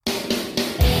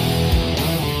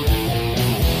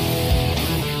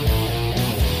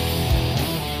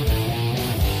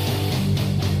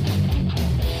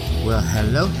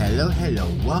Hello, hello, hello.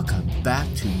 Welcome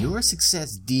back to Your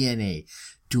Success DNA.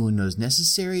 Doing those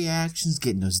necessary actions,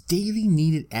 getting those daily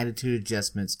needed attitude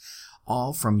adjustments,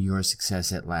 all from your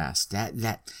success at last.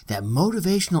 That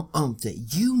motivational oomph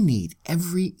that you need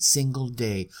every single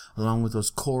day, along with those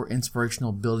core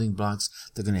inspirational building blocks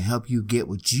that are going to help you get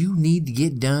what you need to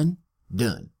get done.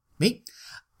 Me?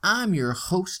 I'm your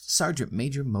host, Sergeant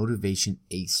Major Motivation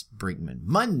Ace Brinkman.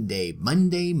 Monday.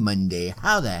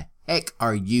 How the heck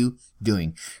are you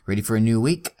doing? Ready for a new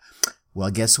week?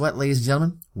 Well, guess what, ladies and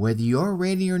gentlemen? Whether you're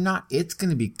ready or not, it's going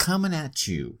to be coming at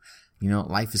you. You know,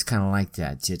 life is kind of like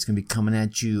that. It's going to be coming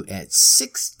at you at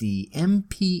 60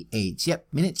 mph. Yep,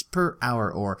 minutes per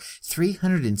hour, or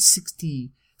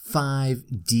 365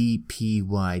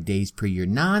 DPY, days per year,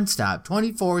 non-stop,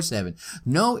 24/7.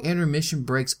 No intermission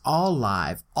breaks, all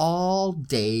live, all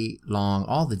day long,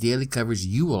 all the daily coverage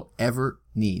you will ever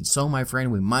need. So, my friend,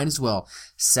 we might as well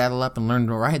saddle up and learn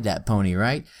to ride that pony,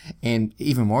 right? And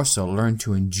even more so, learn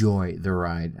to enjoy the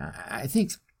ride. I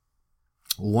think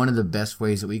one of the best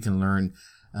ways that we can learn,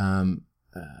 to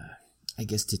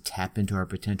tap into our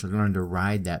potential, learn to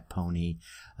ride that pony,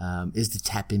 is to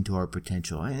tap into our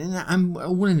potential. And I'm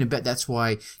willing to bet that's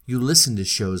why you listen to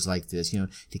shows like this, to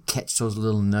catch those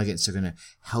little nuggets that are going to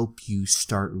help you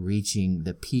start reaching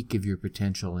the peak of your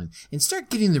potential and start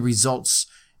getting the results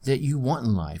that you want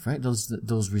in life, right?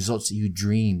 Those results that you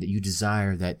dream, that you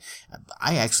desire, that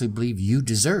I actually believe you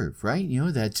deserve, right?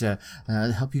 That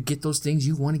help you get those things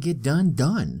you want to get done.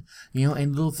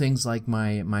 And little things like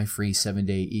my free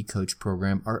 7-day e-coach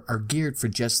program are geared for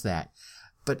just that.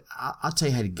 But I'll tell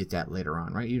you how to get that later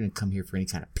on, right? You didn't come here for any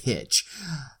kind of pitch.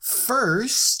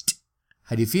 First,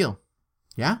 how do you feel?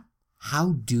 Yeah?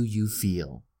 How do you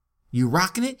feel? You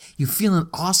rocking it? You feeling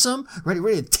awesome?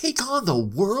 Ready to take on the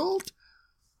world?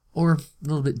 Or a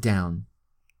little bit down?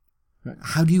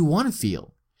 How do you want to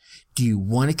feel? Do you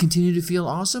want to continue to feel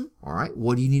awesome? All right,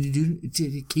 what do you need to do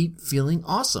to keep feeling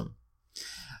awesome?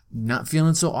 Not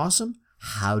feeling so awesome?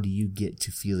 How do you get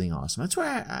to feeling awesome? That's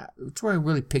why I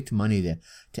really picked Monday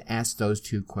to ask those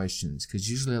two questions,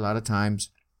 because usually a lot of times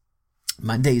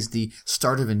Monday is the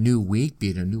start of a new week, be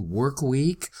it a new work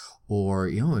week, or,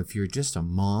 if you're just a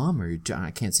mom, or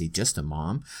I can't say just a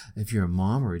mom, if you're a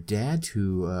mom or a dad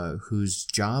whose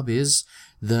job is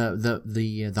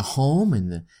the home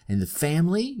and the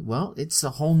family, well, it's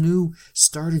a whole new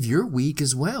start of your week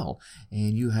as well.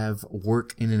 And you have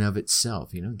work in and of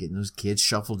itself, getting those kids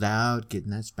shuffled out,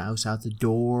 getting that spouse out the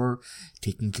door,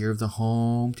 taking care of the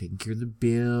home, taking care of the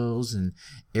bills and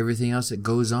everything else that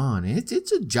goes on.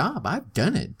 It's a job. I've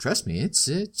done it. Trust me, it's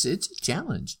a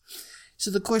challenge. So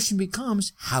the question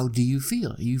becomes, how do you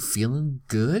feel? Are you feeling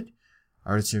good?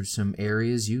 Are there some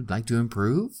areas you'd like to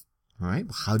improve? All right.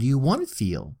 How do you want to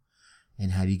feel?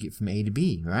 And how do you get from A to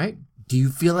B? Right? Do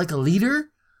you feel like a leader?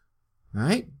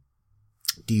 Right?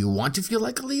 Do you want to feel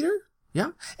like a leader?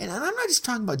 Yeah. And I'm not just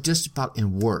talking about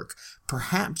in work.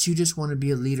 Perhaps you just want to be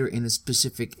a leader in a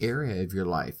specific area of your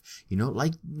life.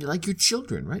 Like your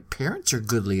children, right? Parents are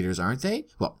good leaders, aren't they?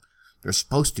 Well, they're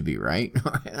supposed to be, right?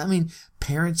 I mean,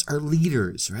 parents are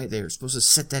leaders, right? They're supposed to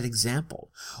set that example.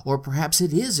 Or perhaps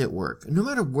it is at work. No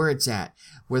matter where it's at,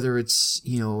 whether it's,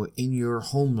 in your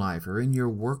home life or in your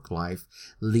work life,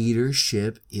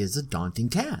 leadership is a daunting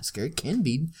task. It can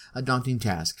be a daunting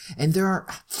task. And there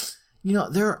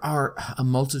are a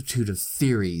multitude of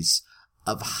theories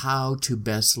of how to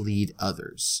best lead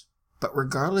others. But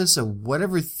regardless of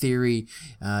whatever theory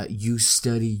you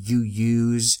study, you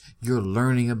use, you're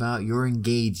learning about, you're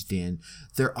engaged in,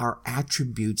 there are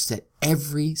attributes that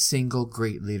every single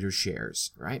great leader shares,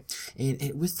 right?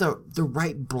 And with the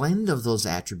right blend of those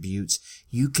attributes,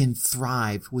 you can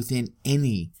thrive within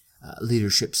any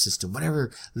leadership system,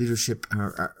 whatever leadership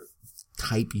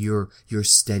type you're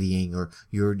studying or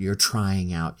you're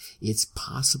trying out. It's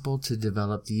possible to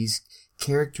develop these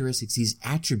characteristics, these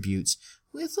attributes,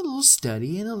 with a little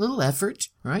study and a little effort,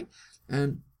 right?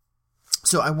 And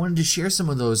so I wanted to share some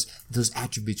of those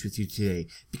attributes with you today,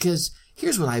 because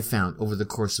here's what I found over the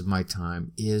course of my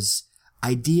time is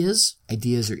ideas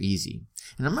are easy.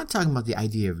 And I'm not talking about the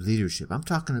idea of leadership. I'm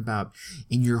talking about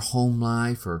in your home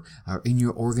life or in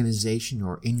your organization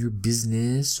or in your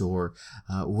business or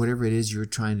whatever it is you're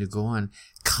trying to go on,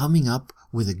 coming up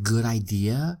with a good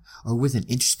idea or with an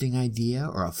interesting idea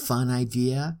or a fun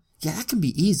idea. Yeah, that can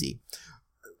be easy.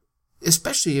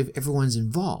 Especially if everyone's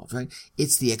involved, right?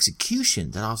 It's the execution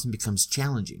that often becomes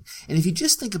challenging. And if you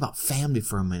just think about family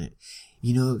for a minute,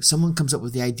 someone comes up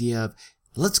with the idea of,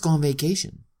 let's go on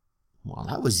vacation. Well,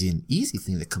 that was an easy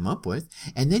thing to come up with.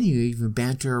 And then you even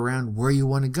banter around where you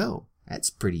want to go.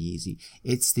 That's pretty easy.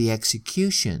 It's the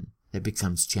execution that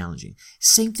becomes challenging.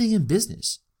 Same thing in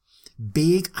business.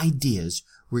 Big ideas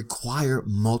require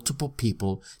multiple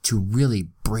people to really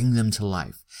bring them to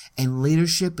life. And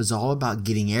leadership is all about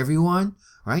getting everyone,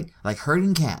 right? Like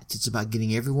herding cats. It's about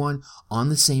getting everyone on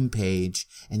the same page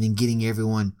and then getting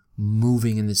everyone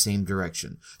moving in the same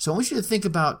direction. So I want you to think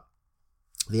about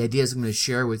the ideas I'm going to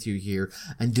share with you here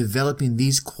and developing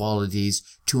these qualities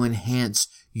to enhance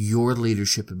your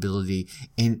leadership ability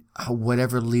and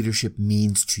whatever leadership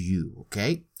means to you,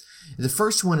 okay? The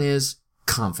first one is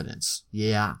confidence.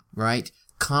 Yeah, right?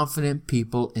 Confident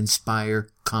people inspire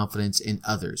confidence in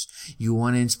others. You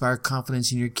want to inspire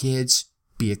confidence in your kids?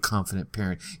 Be a confident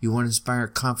parent. You want to inspire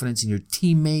confidence in your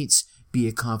teammates? Be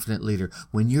a confident leader.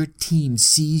 When your team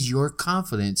sees your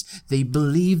confidence, they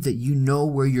believe that you know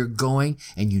where you're going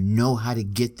and you know how to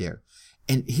get there.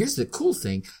 And here's the cool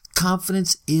thing.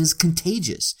 Confidence is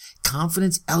contagious.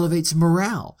 Confidence elevates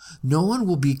morale. No one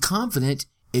will be confident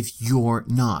if you're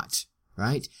not,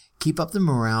 right? Keep up the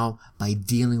morale by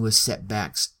dealing with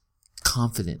setbacks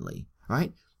confidently,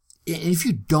 right? And if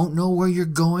you don't know where you're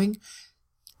going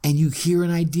and you hear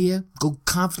an idea, go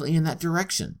confidently in that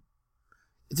direction.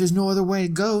 If there's no other way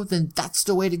to go, then that's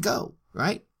the way to go,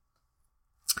 right?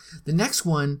 The next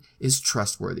one is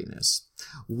trustworthiness.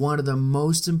 One of the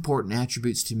most important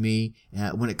attributes to me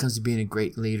when it comes to being a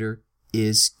great leader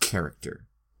is character.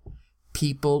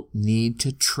 People need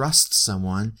to trust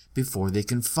someone before they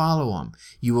can follow them.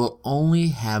 You will only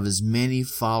have as many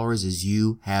followers as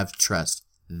you have trust.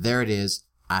 There it is.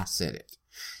 I said it.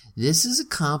 This is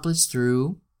accomplished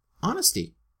through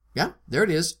honesty. Yeah, there it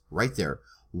is, right there.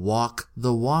 Walk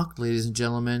the walk, ladies and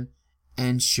gentlemen,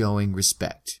 and showing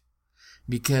respect.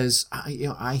 Because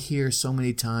I hear so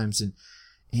many times, and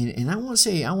I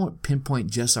won't pinpoint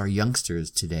just our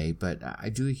youngsters today, but I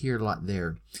do hear a lot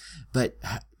there. But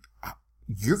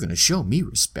you're going to show me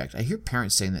respect. I hear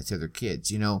parents saying that to their kids.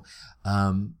 You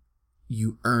earn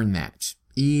that.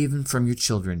 Even from your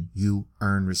children, you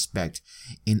earn respect.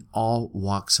 In all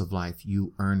walks of life,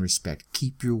 you earn respect.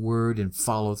 Keep your word and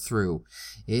follow through.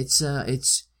 It's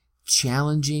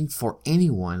challenging for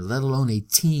anyone, let alone a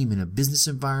team in a business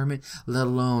environment, let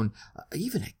alone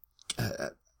even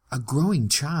a growing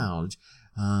child,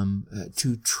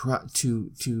 to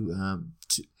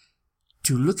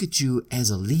look at you as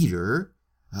a leader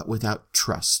without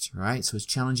trust, right? So it's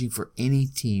challenging for any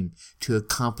team to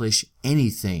accomplish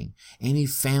anything, any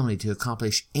family to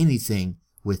accomplish anything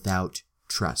without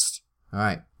trust. All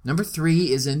right. Number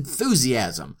 3 is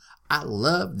enthusiasm. I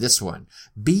love this one.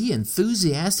 Be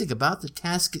enthusiastic about the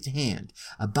task at hand.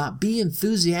 Be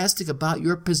enthusiastic about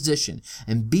your position,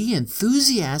 and be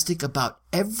enthusiastic about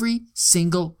every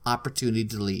single opportunity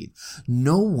to lead.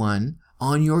 No one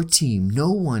on your team,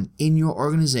 no one in your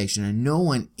organization, and no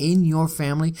one in your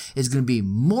family is going to be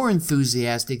more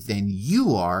enthusiastic than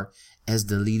you are as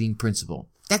the leading principal.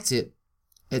 That's it.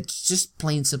 It's just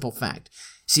plain simple fact.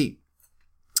 See,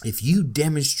 if you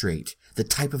demonstrate the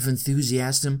type of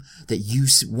enthusiasm that you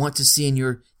want to see in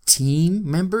your team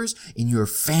members, in your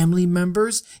family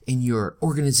members, in your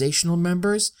organizational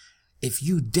members, if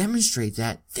you demonstrate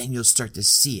that, then you'll start to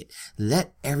see it.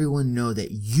 Let everyone know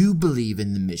that you believe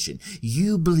in the mission.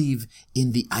 You believe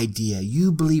in the idea.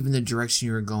 You believe in the direction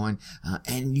you're going,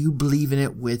 and you believe in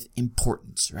it with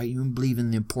importance, right? You believe in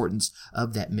the importance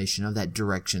of that mission, of that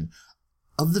direction,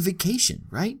 of the vacation,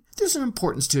 right? There's an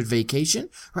importance to a vacation,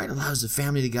 right? It allows the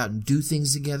family to go out and do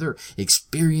things together,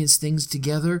 experience things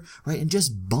together, right? And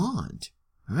just bond,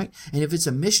 right? And if it's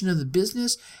a mission of the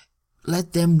business,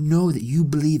 let them know that you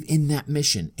believe in that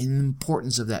mission and the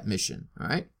importance of that mission, all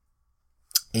right?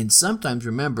 And sometimes,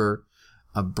 remember,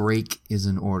 a break is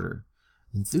in order.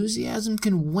 Enthusiasm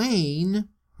can wane,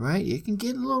 right? It can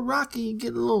get a little rocky,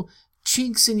 get a little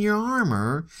chinks in your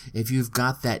armor if you've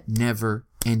got that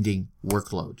never-ending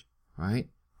workload, right?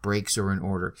 Breaks are in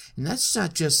order. And that's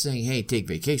not just saying, hey, take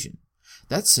vacation.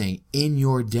 That's saying in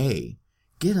your day,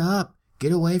 get up,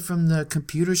 get away from the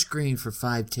computer screen for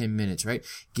 5-10 minutes, right?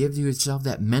 Give yourself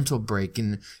that mental break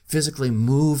and physically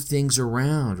move things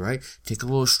around, right? Take a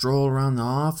little stroll around the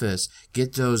office,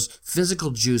 get those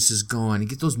physical juices going, and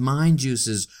get those mind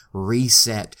juices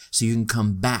reset so you can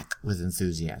come back with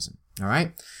enthusiasm, all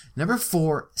right? Number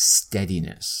 4,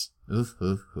 steadiness.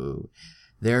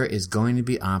 There is going to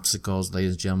be obstacles,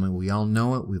 ladies and gentlemen. We all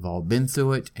know it. We've all been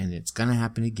through it, and it's going to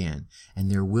happen again.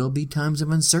 And there will be times of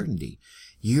uncertainty.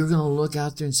 You're going to look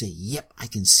out there and say, yep, I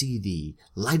can see the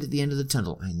light at the end of the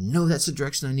tunnel. I know that's the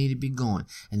direction I need to be going.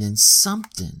 And then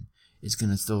something is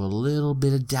going to throw a little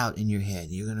bit of doubt in your head.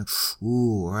 You're going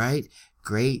to, right?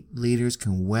 Great leaders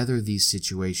can weather these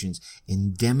situations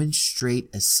and demonstrate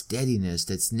a steadiness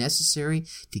that's necessary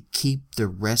to keep the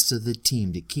rest of the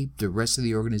team, to keep the rest of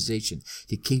the organization,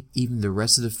 to keep even the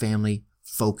rest of the family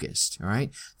focused. All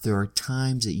right. There are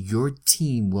times that your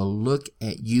team will look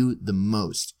at you the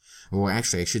most. Or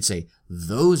actually, I should say,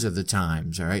 those are the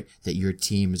times, all right, that your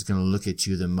team is going to look at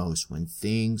you the most when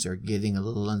things are getting a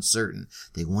little uncertain.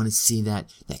 They want to see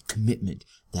that commitment,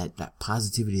 that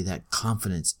positivity, that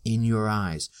confidence in your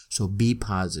eyes. So be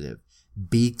positive,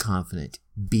 be confident,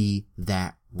 be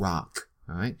that rock,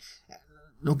 all right?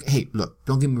 Hey, look,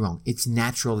 don't get me wrong. It's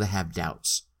natural to have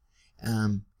doubts.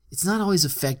 It's not always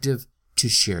effective to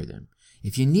share them.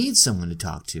 If you need someone to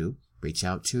talk to, reach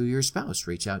out to your spouse,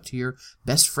 reach out to your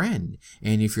best friend.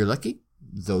 And if you're lucky,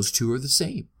 those two are the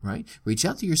same, right? Reach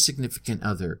out to your significant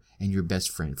other and your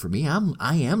best friend. For me,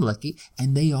 I am lucky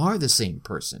and they are the same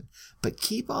person. But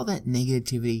keep all that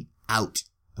negativity out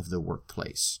of the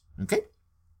workplace. Okay?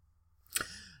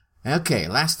 Okay,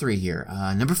 last three here.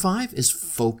 Number 5 is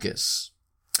focus.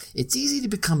 It's easy to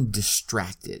become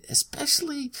distracted,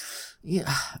 especially,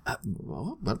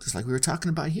 well, just like we were talking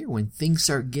about here, when things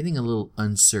start getting a little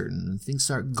uncertain, when things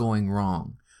start going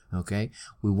wrong, okay?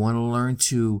 We want to learn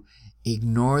to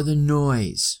ignore the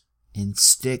noise and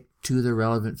stick to the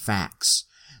relevant facts.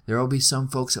 There will be some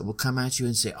folks that will come at you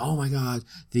and say, oh my God,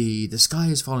 the sky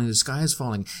is falling, the sky is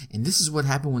falling. And this is what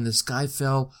happened when the sky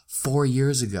fell 4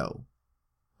 years ago.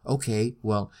 Okay,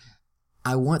 well,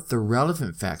 I want the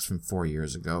relevant facts from 4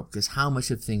 years ago, because how much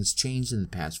have things changed in the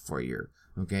past 4 years,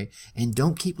 okay? And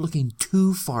don't keep looking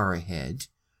too far ahead.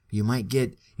 You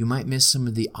might miss some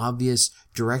of the obvious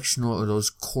directional or those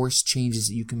course changes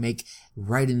that you can make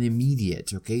right in the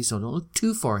immediate, okay? So don't look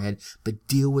too far ahead, but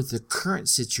deal with the current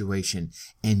situation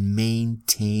and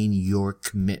maintain your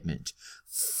commitment.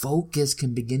 Focus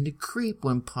can begin to creep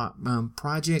when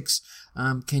projects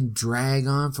can drag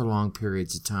on for long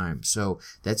periods of time. So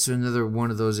that's another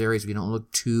one of those areas we don't look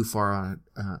too far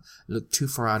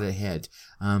out ahead.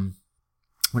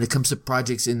 When it comes to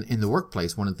projects in the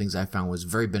workplace, one of the things I found was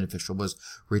very beneficial was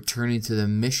returning to the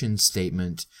mission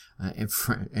statement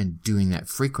and doing that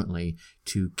frequently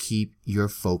to keep your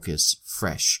focus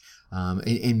fresh.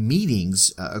 In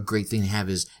meetings, a great thing to have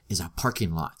is a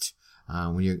parking lot.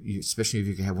 When especially if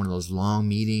you can have one of those long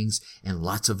meetings and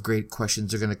lots of great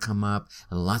questions are going to come up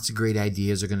and lots of great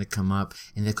ideas are going to come up,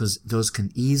 and because those can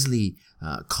easily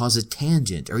cause a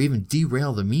tangent or even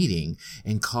derail the meeting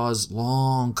and cause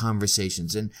long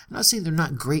conversations. And I'm not saying they're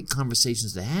not great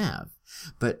conversations to have,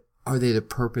 but are they the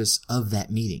purpose of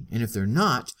that meeting? And if they're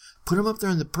not, put them up there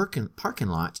in the parking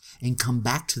lot and come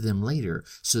back to them later,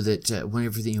 so that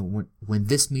when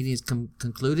this meeting is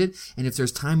concluded, and if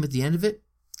there's time at the end of it,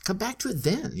 come back to it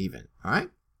then even, all right?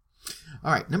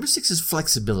 All right, number 6 is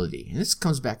flexibility. And this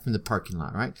comes back from the parking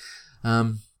lot, right?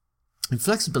 And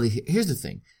flexibility, here's the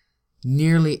thing.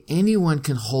 Nearly anyone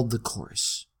can hold the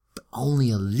course, but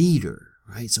only a leader,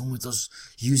 right? Someone with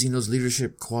using those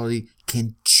leadership quality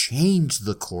can change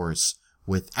the course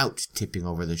without tipping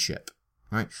over the ship.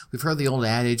 Right? We've heard the old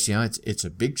adage, it's a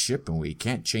big ship and we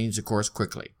can't change the course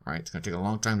quickly, right? It's going to take a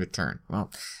long time to turn.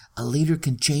 Well, a leader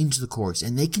can change the course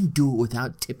and they can do it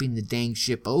without tipping the dang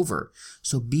ship over.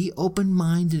 So be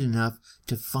open-minded enough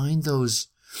to find those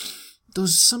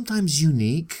sometimes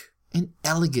unique and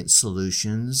elegant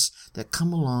solutions that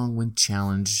come along when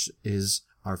challenges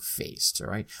are faced, all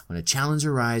right? When a challenge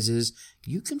arises,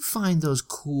 you can find those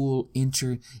cool,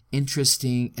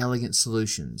 interesting, elegant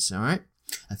solutions, all right?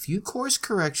 A few course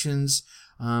corrections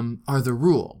are the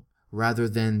rule rather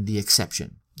than the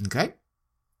exception, okay?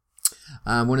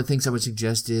 One of the things I would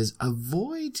suggest is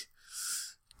avoid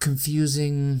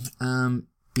confusing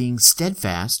being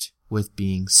steadfast with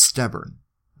being stubborn,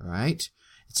 all right?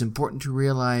 It's important to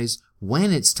realize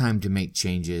when it's time to make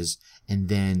changes and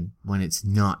then when it's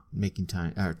not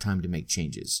time to make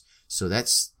changes. So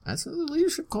that's a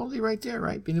leadership quality right there,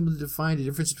 right? Being able to define the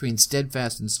difference between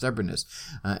steadfast and stubbornness.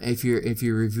 If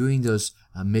you're reviewing those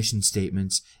mission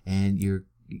statements and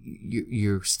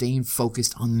you're staying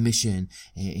focused on the mission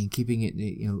and keeping it,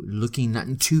 looking not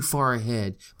too far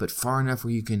ahead, but far enough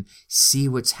where you can see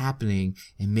what's happening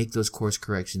and make those course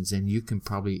corrections, then you can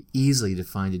probably easily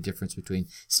define the difference between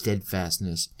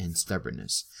steadfastness and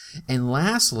stubbornness. And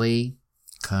lastly,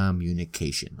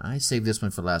 communication. I saved this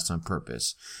one for last on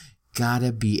purpose.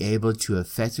 Gotta be able to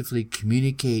effectively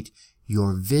communicate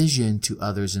your vision to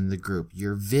others in the group,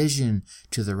 your vision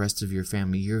to the rest of your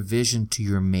family, your vision to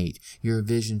your mate, your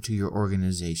vision to your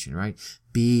organization, right?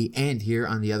 And here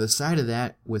on the other side of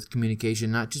that with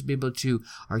communication, not just be able to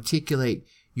articulate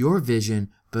your vision,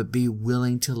 but be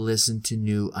willing to listen to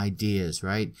new ideas,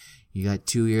 right? You got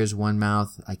 2 ears, 1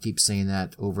 mouth. I keep saying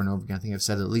that over and over again. I think I've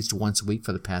said it at least once a week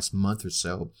for the past month or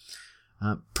so.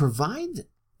 Provide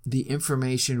the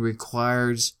information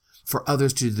required for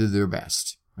others to do their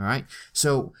best. All right.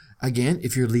 So again,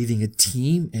 if you're leading a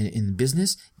team in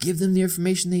business, give them the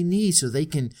information they need so they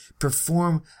can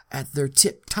perform at their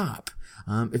tip top.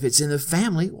 If it's in the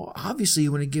family, well, obviously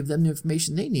you want to give them the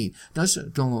information they need. Just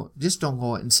don't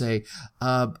go out and say,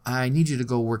 I need you to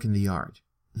go work in the yard.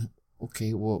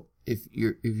 Okay, well, if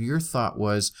your thought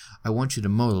was, I want you to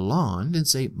mow the lawn, then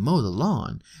say mow the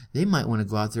lawn. They might want to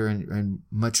go out there and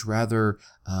much rather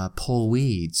pull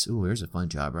weeds. Ooh, there's a fun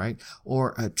job, right?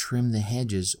 Or trim the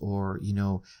hedges, or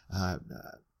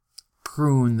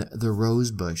prune the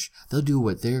rose bush. They'll do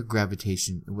what they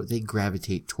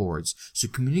gravitate towards. So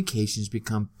communications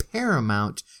become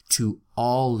paramount to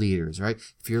all leaders, right?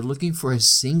 If you're looking for a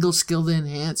single skill to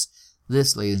enhance,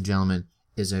 this, ladies and gentlemen,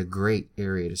 is a great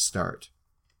area to start.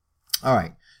 All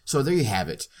right, so there you have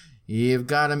it. You've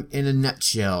got them in a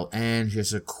nutshell, and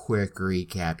just a quick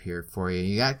recap here for you.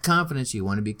 You got confidence. You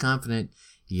want to be confident.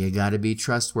 You got to be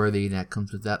trustworthy. That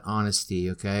comes with that honesty,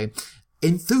 okay?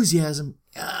 Enthusiasm.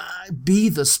 Be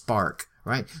the spark,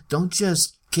 right? Don't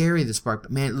just carry the spark,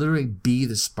 but man, literally be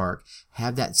the spark.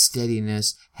 Have that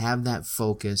steadiness. Have that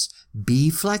focus.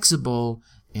 Be flexible.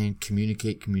 And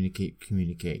communicate.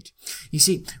 You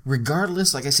see,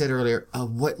 regardless, like I said earlier,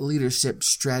 of what leadership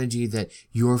strategy that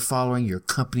you're following, your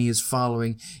company is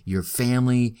following, your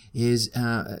family is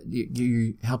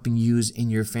you're helping use in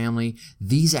your family,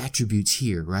 these attributes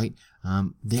here, right?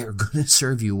 They're going to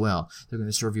serve you well. They're going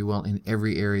to serve you well in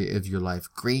every area of your life.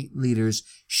 Great leaders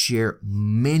share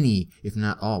many, if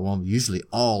not all, well, usually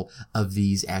all of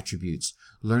these attributes.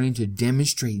 Learning to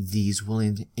demonstrate these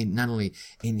will not only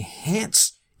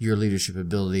enhance your leadership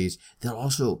abilities, they'll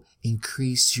also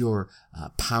increase your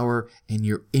power and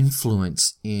your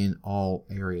influence in all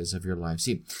areas of your life.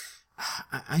 See,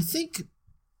 I think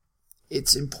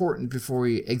it's important before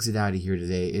we exit out of here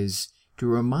today is to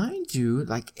remind you,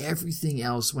 like everything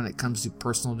else when it comes to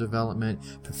personal development,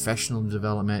 professional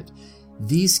development,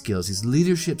 these skills, these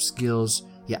leadership skills,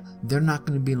 they're not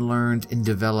going to be learned and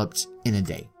developed in a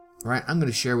day. Right, I'm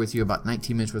going to share with you about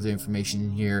 19 minutes worth of information in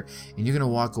here, and you're going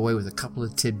to walk away with a couple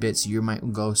of tidbits you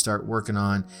might go start working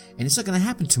on, and it's not going to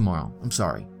happen tomorrow. I'm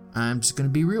sorry. I'm just going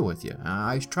to be real with you.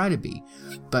 I try to be.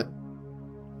 But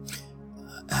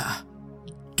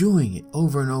doing it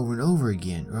over and over and over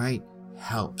again, right,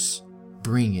 helps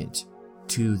bring it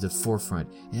to the forefront.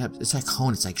 It's like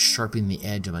hone. It's like sharpening the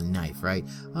edge of a knife, right?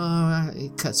 Oh,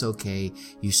 it cuts okay.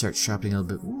 You start sharpening a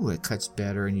little bit. Ooh, it cuts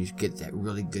better, and you get that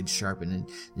really good sharp. And then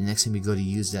the next time you go to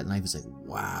use that knife, it's like,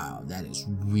 wow, that is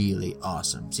really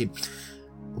awesome. See,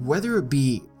 whether it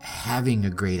be having a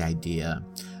great idea,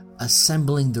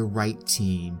 assembling the right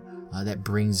team that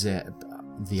brings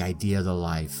the idea to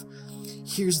life.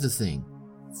 Here's the thing.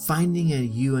 Finding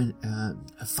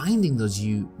those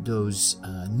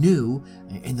new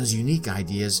and those unique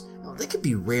ideas, well, they could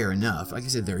be rare enough. Like I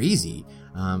said, they're easy.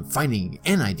 Finding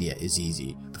an idea is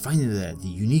easy, but finding the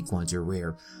unique ones are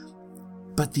rare.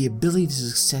 But the ability to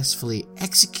successfully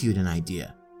execute an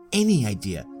idea, any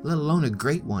idea, let alone a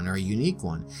great one or a unique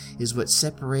one, is what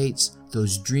separates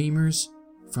those dreamers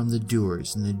from the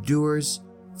doers, and the doers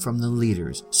from the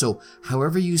leaders. So,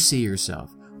 however you see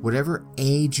yourself, whatever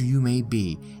age you may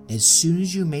be, as soon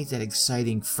as you make that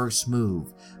exciting first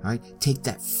move, all right, take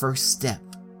that first step,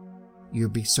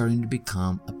 you're starting to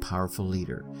become a powerful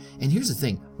leader. And here's the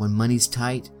thing, when money's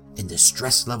tight and the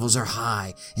stress levels are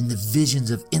high and the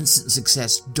visions of instant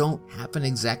success don't happen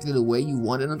exactly the way you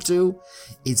wanted them to,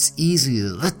 it's easy to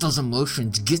let those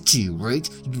emotions get to you, right?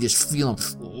 You can just feel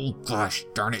them, oh gosh,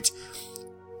 darn it.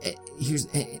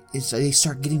 They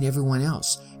start getting to everyone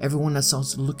else. Everyone that's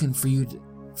also looking for you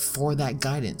for that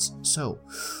guidance. So,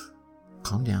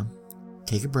 calm down,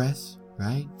 take a breath,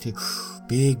 right? Take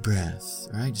big breath,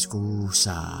 right? Just go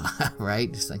sigh,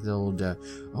 right? Just like the old,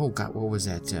 what was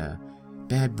that?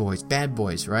 Bad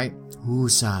Boys, right?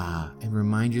 Woosah, and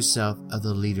remind yourself of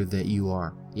the leader that you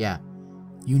are. Yeah,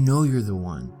 you know you're the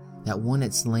one. That one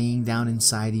that's laying down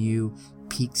inside of you,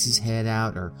 peeks his head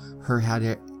out or her head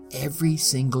out every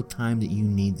single time that you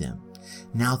need them.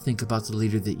 Now think about the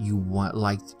leader that you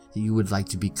would like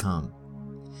to become.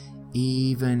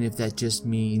 Even if that just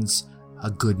means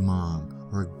a good mom,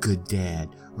 or a good dad,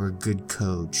 or a good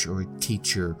coach, or a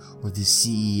teacher, or the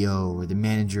CEO, or the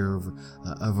manager of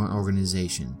an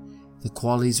organization. The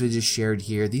qualities we just shared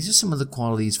here, these are some of the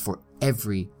qualities for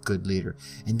every good leader.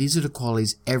 And these are the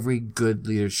qualities every good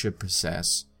leader should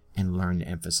possess and learn to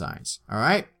emphasize. All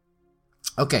right?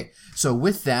 Okay, so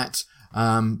with that,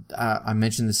 I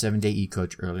mentioned the 7-Day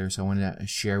E-Coach earlier, so I wanted to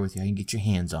share with you how you can get your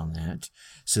hands on that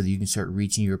so that you can start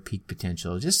reaching your peak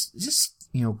potential. Just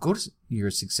go to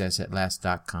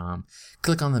yoursuccessatlast.com,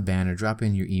 click on the banner, drop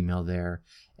in your email there,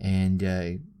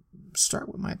 and start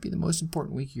what might be the most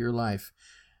important week of your life.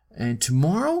 And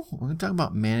tomorrow, we're going to talk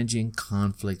about managing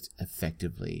conflict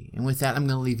effectively. And with that, I'm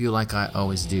going to leave you like I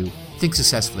always do. Think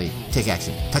successfully. Take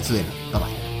action. Talk to you later.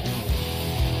 Bye-bye.